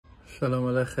Shalom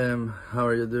Aleichem, how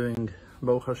are you doing?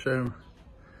 Baruch Hashem,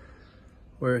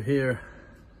 we're here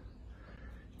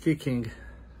kicking,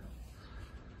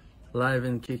 live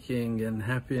and kicking and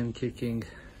happy and kicking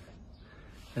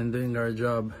and doing our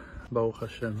job, Baruch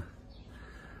Hashem.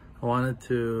 I wanted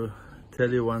to tell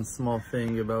you one small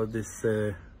thing about this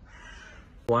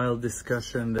wild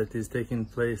discussion that is taking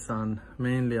place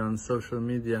mainly on social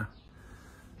media,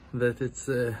 that it's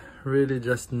really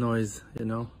just noise, you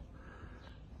know.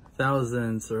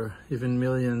 Thousands or even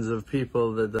millions of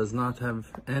people that does not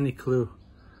have any clue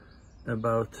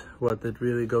about what it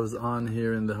really goes on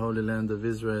here in the Holy Land of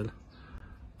Israel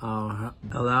are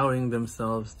allowing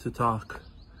themselves to talk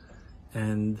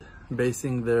and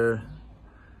basing their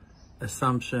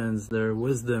assumptions, their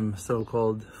wisdom,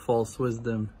 so-called false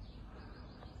wisdom,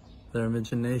 their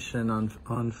imagination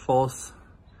on false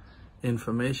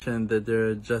information that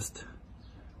they're just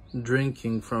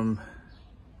drinking from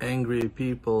angry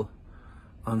people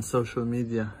on social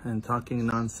media and talking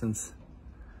nonsense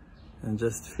and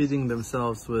just feeding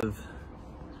themselves with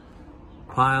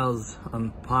piles on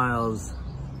piles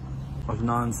of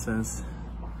nonsense,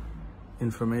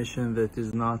 information that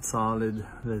is not solid,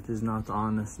 that is not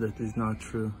honest, that is not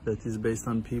true, that is based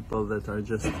on people that are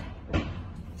just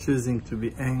choosing to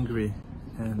be angry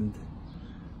and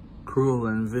cruel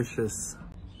and vicious,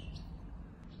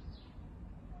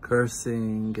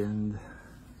 cursing and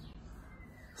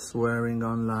swearing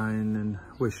online and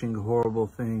wishing horrible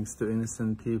things to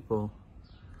innocent people.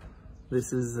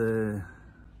 This is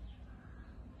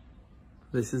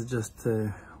just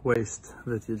a waste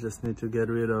that you just need to get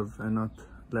rid of and not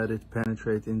let it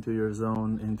penetrate into your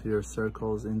zone, into your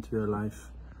circles, into your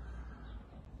life.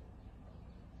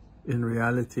 In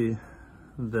reality,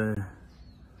 the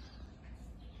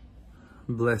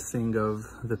blessing of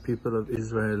the people of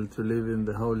Israel to live in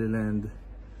the Holy Land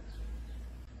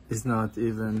is not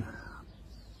even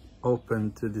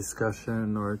open to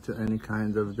discussion or to any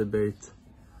kind of debate.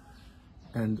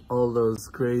 And all those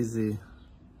crazy,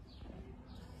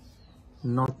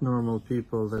 not normal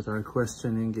people that are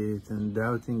questioning it and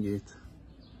doubting it,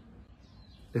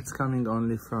 it's coming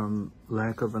only from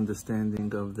lack of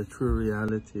understanding of the true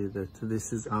reality that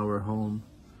this is our home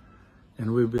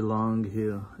and we belong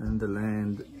here, and the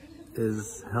land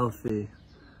is healthy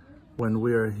when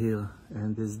we are here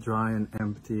and is dry and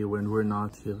empty when we're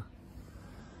not here.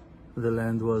 The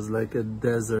land was like a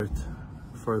desert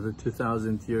for the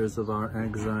 2,000 years of our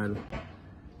exile,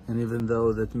 and even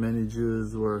though that many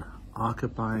Jews were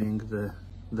occupying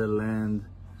the land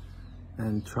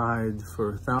and tried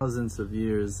for thousands of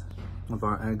years of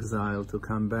our exile to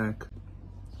come back,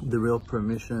 the real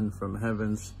permission from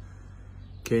heavens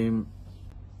came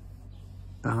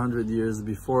 100 years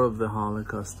before of the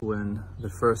Holocaust, when the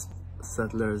first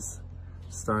settlers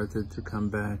started to come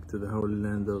back to the Holy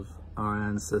Land of our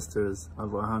ancestors,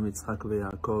 Abraham, Yitzchak, and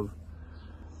Yaakov.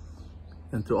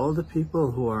 And to all the people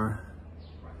who are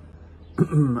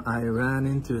I ran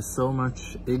into so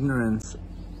much ignorance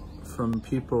from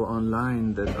people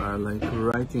online that are like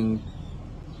writing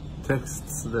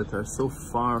texts that are so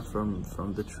far from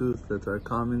the truth, that are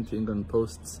commenting on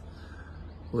posts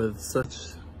with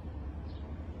such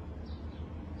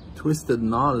twisted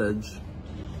knowledge.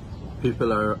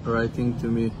 People are writing to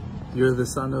me, "You're the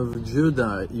son of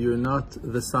Judah, you're not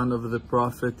the son of the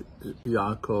prophet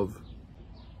Yaakov.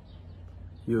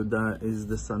 Judah is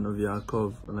the son of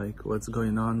Yaakov. Like, what's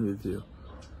going on with you?"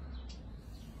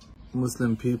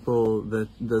 Muslim people that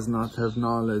does not have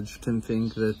knowledge can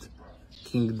think that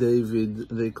King David,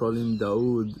 they call him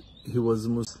Daoud, he was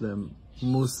Muslim.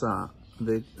 Musa,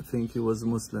 they think he was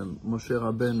Muslim. Moshe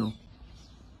Rabbeinu.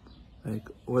 Like,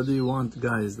 what do you want,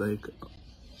 guys? Like,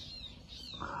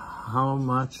 how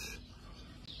much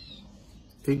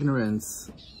ignorance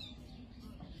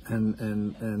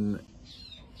and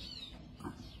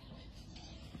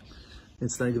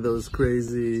it's like those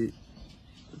crazy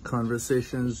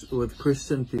conversations with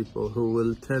Christian people who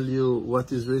will tell you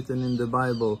what is written in the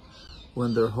Bible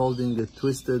when they're holding a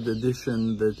twisted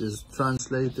edition that is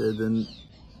translated and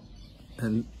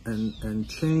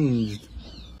changed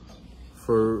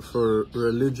for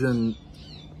religion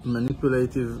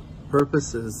manipulative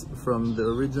purposes from the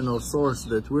original source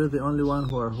that we're the only one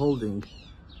who are holding.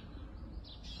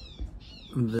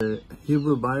 The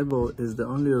Hebrew Bible is the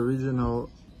only original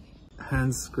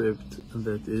hand script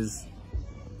that is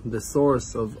the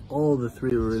source of all the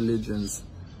three religions.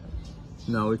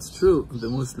 Now, it's true, the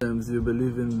Muslims, you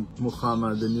believe in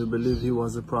Muhammad and you believe he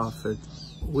was a prophet.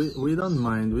 We don't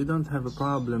mind, we don't have a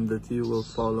problem that you will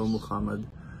follow Muhammad.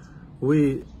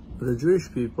 We, the Jewish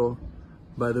people,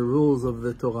 by the rules of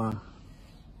the Torah,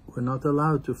 We're not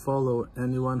allowed to follow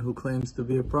anyone who claims to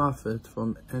be a prophet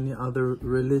from any other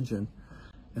religion.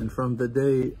 And from the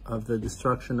day of the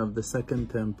destruction of the second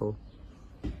temple,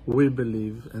 we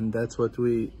believe, and that's what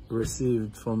we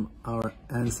received from our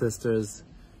ancestors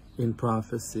in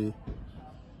prophecy,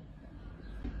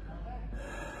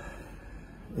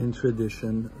 in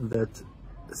tradition, that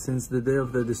since the day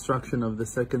of the destruction of the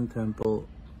second temple,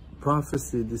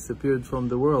 prophecy disappeared from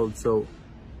the world. So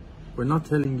we're not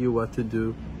telling you what to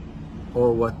do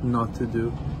or what not to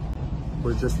do.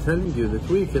 We're just telling you that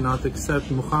we cannot accept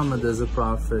Muhammad as a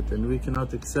prophet, and we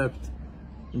cannot accept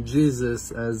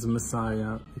Jesus as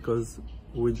Messiah, because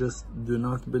we just do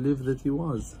not believe that he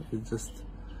was. It's just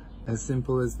as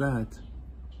simple as that.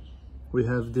 We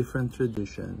have different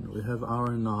tradition. We have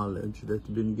our knowledge that's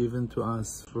been given to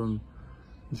us from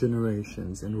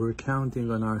generations, and we're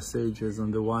counting on our sages,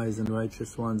 on the wise and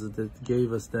righteous ones that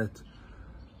gave us that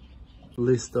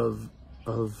list of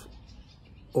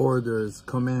orders,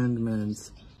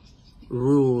 commandments,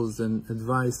 rules, and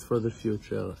advice for the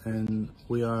future. And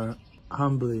we are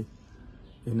humbly,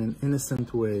 in an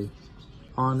innocent way,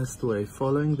 honest way,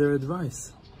 following their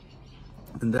advice.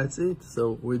 And that's it.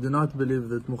 So we do not believe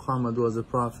that Muhammad was a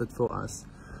prophet for us.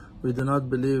 We do not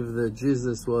believe that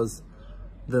Jesus was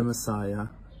the Messiah.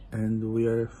 And we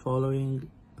are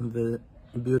following the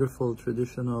beautiful,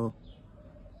 traditional,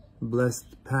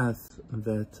 blessed path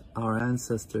that our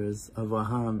ancestors,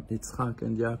 Abraham, Yitzchak,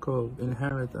 and Yaakov,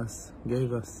 inherit us,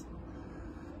 gave us.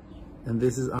 And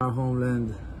this is our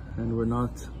homeland, and we're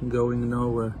not going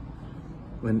nowhere.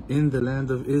 When in the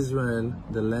land of Israel,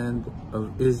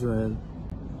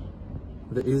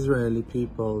 the Israeli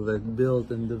people that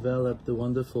built and developed the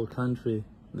wonderful country,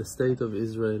 the state of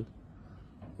Israel,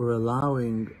 were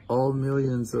allowing all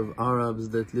millions of Arabs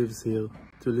that lives here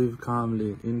to live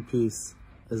calmly, in peace,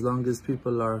 as long as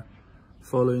people are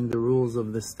following the rules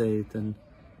of the state and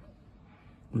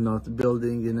not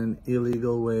building in an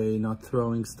illegal way, not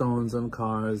throwing stones on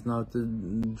cars, not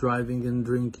driving and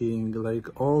drinking, like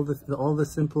all the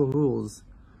simple rules.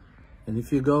 And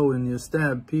if you go and you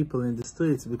stab people in the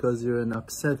streets because you're an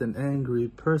upset and angry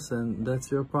person, that's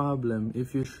your problem.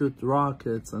 If you shoot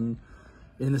rockets on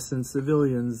innocent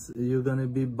civilians, you're gonna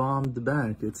be bombed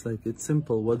back. It's like, it's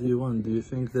simple. What do you want? Do you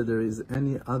think that there is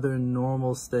any other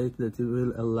normal state that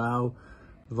will allow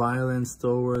violence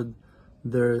toward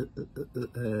their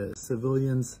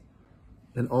civilians?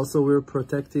 And also we're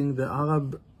protecting the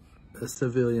Arab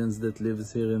civilians that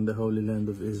lives here in the Holy Land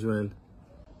of Israel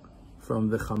from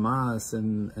the Hamas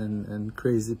and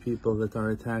crazy people that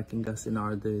are attacking us in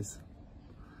our days.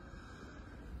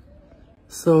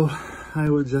 So I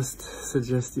would just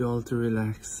suggest you all to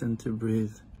relax and to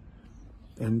breathe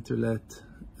and to let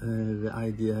the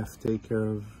IDF take care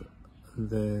of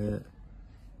the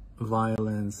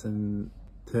violence and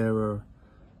terror.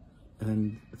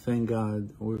 And thank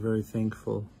God, we're very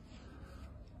thankful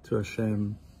to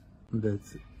Hashem that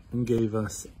gave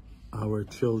us our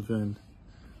children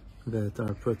that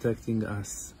are protecting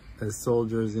us as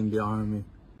soldiers in the army.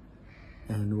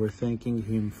 And we're thanking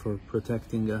Him for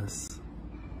protecting us.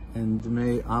 And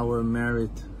may our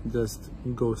merit just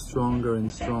go stronger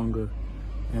and stronger,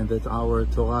 and that our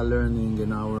Torah learning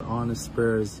and our honest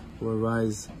prayers will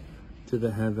rise to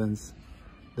the heavens,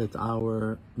 that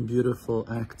our beautiful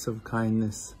acts of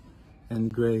kindness and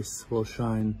grace will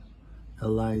shine a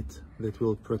light that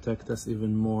will protect us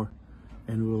even more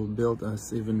and will build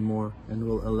us even more and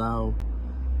will allow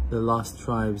the lost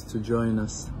tribes to join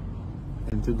us,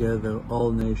 and together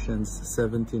all nations,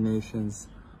 70 nations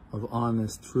of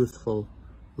honest, truthful,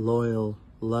 loyal,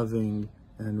 loving,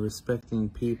 and respecting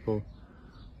people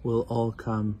will all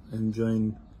come and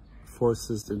join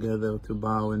forces together to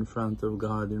bow in front of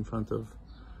God, in front of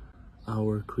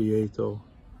our Creator,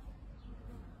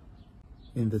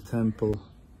 in the temple,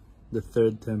 the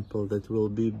third temple that will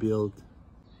be built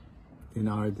in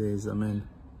our days. Amen.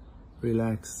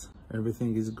 Relax,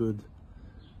 everything is good.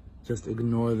 Just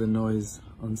ignore the noise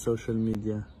on social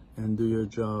media and do your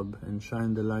job and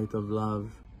shine the light of love,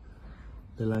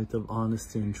 the light of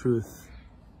honesty and truth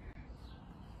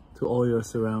to all your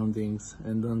surroundings,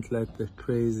 and don't let the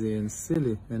crazy and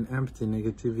silly and empty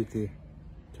negativity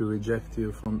to reject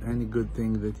you from any good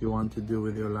thing that you want to do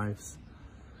with your lives.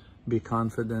 Be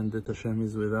confident that Hashem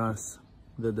is with us,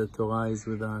 that the Torah is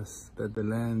with us, that the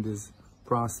land is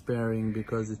prospering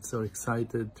because it's so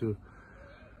excited to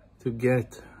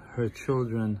get her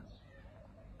children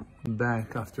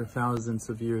back after thousands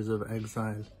of years of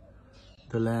exile.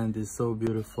 The land is so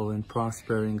beautiful and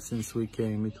prospering since we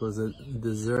came. It was a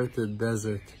deserted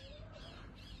desert,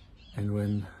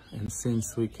 and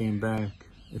since we came back,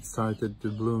 it started to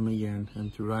bloom again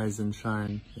and to rise and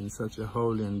shine in such a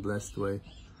holy and blessed way.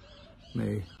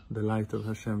 May the light of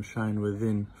Hashem shine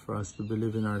within for us to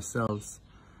believe in ourselves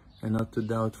and not to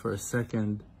doubt for a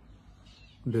second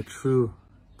the true,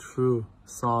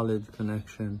 solid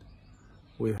connection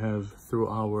we have through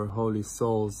our holy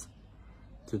souls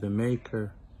to the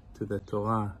Maker, to the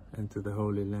Torah, and to the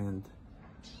Holy Land.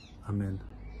 Amen.